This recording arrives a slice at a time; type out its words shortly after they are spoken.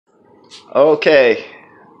Okay,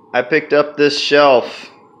 I picked up this shelf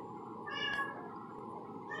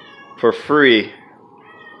for free,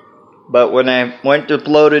 but when I went to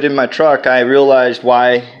load it in my truck, I realized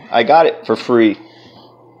why I got it for free.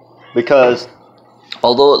 Because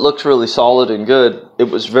although it looks really solid and good, it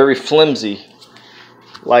was very flimsy.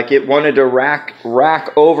 Like it wanted to rack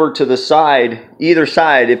over to the side, either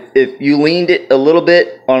side. If you leaned it a little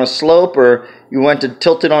bit on a slope or you went to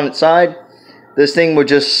tilt it on its side, this thing would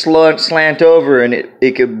just slant over, and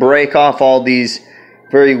it could break off all these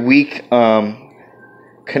very weak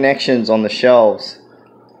connections on the shelves.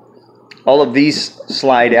 All of these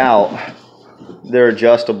slide out. They're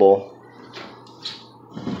adjustable.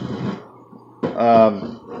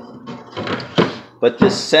 But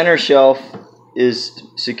this center shelf is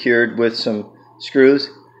secured with some screws,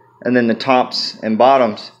 and then the tops and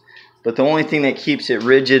bottoms. But the only thing that keeps it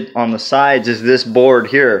rigid on the sides is this board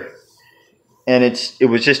here. And it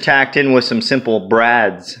was just tacked in with some simple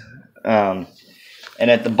brads. And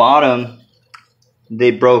at the bottom,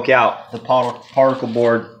 they broke out. The particle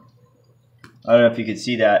board, I don't know if you could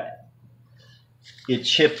see that. It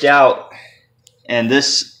chipped out, and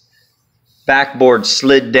this backboard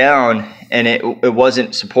slid down, and it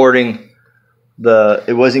wasn't supporting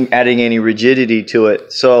it wasn't adding any rigidity to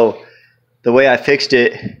it. So the way I fixed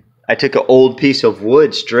it, I took an old piece of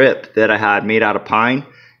wood strip that I had made out of pine.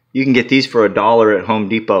 You can get these for $1 at Home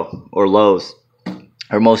Depot or Lowe's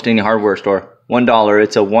or most any hardware store. $1.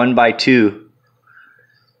 It's a 1x2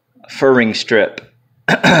 furring strip.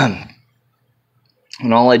 And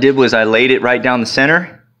all I did was I laid it right down the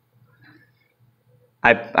center.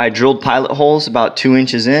 I drilled pilot holes about 2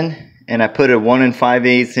 inches in, and I put a 1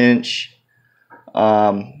 5/8 inch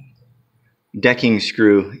decking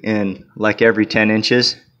screw in like every 10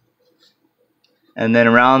 inches. And then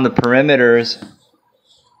around the perimeters,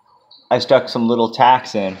 I stuck some little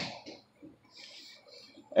tacks in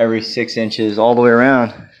every 6 inches all the way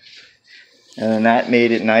around. And then that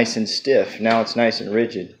made it nice and stiff. Now it's nice and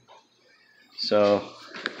rigid. So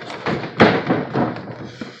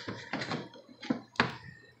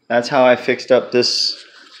that's how I fixed up this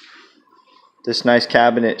nice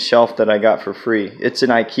cabinet shelf that I got for free. It's an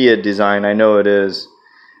IKEA design, I know it is.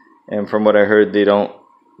 And from what I heard, they don't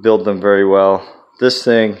build them very well. This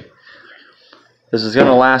is going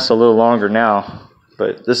to last a little longer now,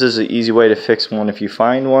 but this is an easy way to fix one if you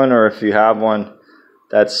find one, or if you have one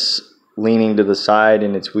that's leaning to the side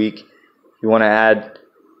and it's weak. You want to add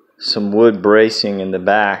some wood bracing in the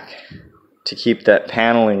back to keep that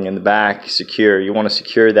paneling in the back secure. You want to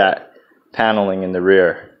secure that paneling in the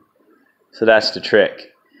rear. So that's the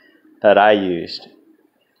trick that I used.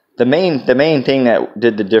 The main thing that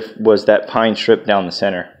did the diff was that pine strip down the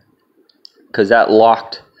center, because that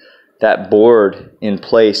locked that board in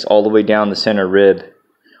place all the way down the center rib.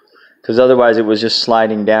 Because otherwise it was just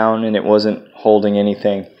sliding down and it wasn't holding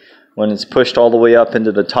anything. When it's pushed all the way up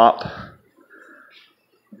into the top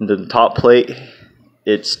plate,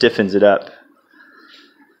 it stiffens it up.